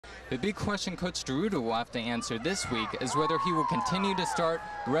The big question Coach DeRuta will have to answer this week is whether he will continue to start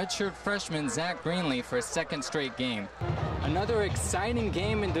redshirt freshman Zach Greenlee for a second straight game. Another exciting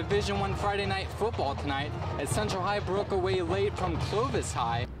game in Division I Friday night football tonight as Central High broke away late from Clovis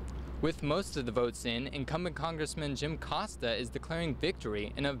High. With most of the votes in, incumbent Congressman Jim Costa is declaring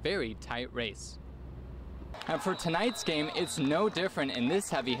victory in a very tight race. And for tonight's game, it's no different in this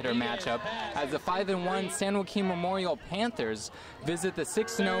heavy hitter matchup as the 5-1 San Joaquin Memorial Panthers visit the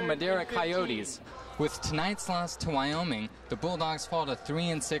 6-0 Madera Coyotes. With tonight's loss to Wyoming, the Bulldogs fall to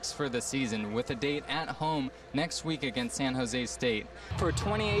 3-6 for the season with a date at home next week against San Jose State. For a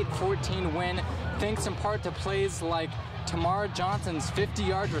 28-14 win, thanks in part to plays like Tamara Johnson's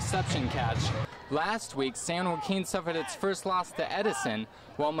 50-yard reception catch. Last week, San Joaquin suffered its first loss to Edison,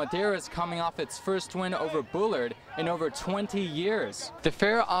 while Madera is coming off its first win over Bullard in over 20 years. The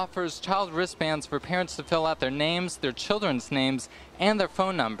fair offers child wristbands for parents to fill out their names, their children's names, and their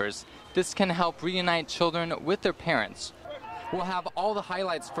phone numbers. This can help reunite children with their parents. We'll have all the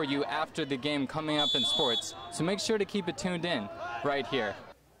highlights for you after the game coming up in sports, so make sure to keep it tuned in right here.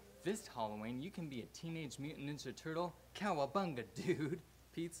 This Halloween, you can be a Teenage Mutant Ninja Turtle, cowabunga dude,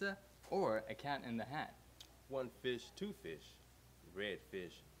 pizza, or a Cat in the Hat. One fish, two fish, red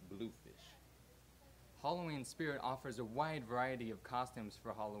fish, blue fish. Halloween Spirit offers a wide variety of costumes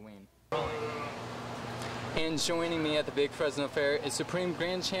for Halloween. And joining me at the Big Fresno Fair is Supreme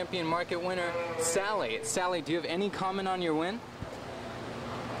Grand Champion Market winner, Sally. Sally, do you have any comment on your win?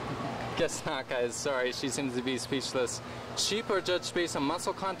 Guess not, guys. Sorry, she seems to be speechless. Sheep are judged based on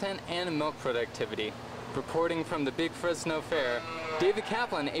muscle content and milk productivity. Reporting from the Big Fresno Fair, David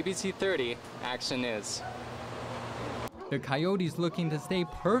Kaplan, ABC 30, Action News. The Coyotes looking to stay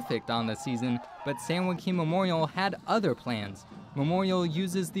perfect on the season, but San Joaquin Memorial had other plans. Memorial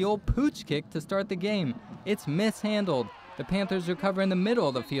uses the old pooch kick to start the game. It's mishandled. The Panthers recover in the middle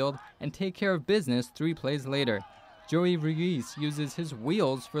of the field and take care of business 3 plays later. Joey Ruiz uses his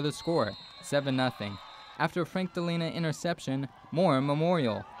wheels for the score, 7-0. After Frank Delina interception, more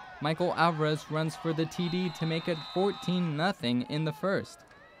Memorial. Michael Alvarez runs for the TD to make it 14-0 in the first.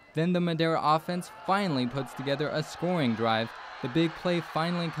 Then the Madera offense finally puts together a scoring drive, the big play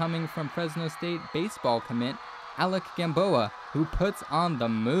finally coming from Fresno State baseball commit Alec Gamboa, who puts on the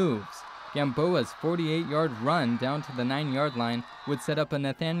moves. Gamboa's 48-yard run down to the 9-yard line would set up a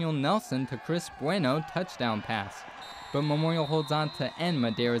Nathaniel Nelson to Chris Bueno touchdown pass. But Memorial holds on to end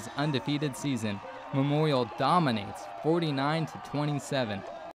Madera's undefeated season. Memorial dominates 49-27.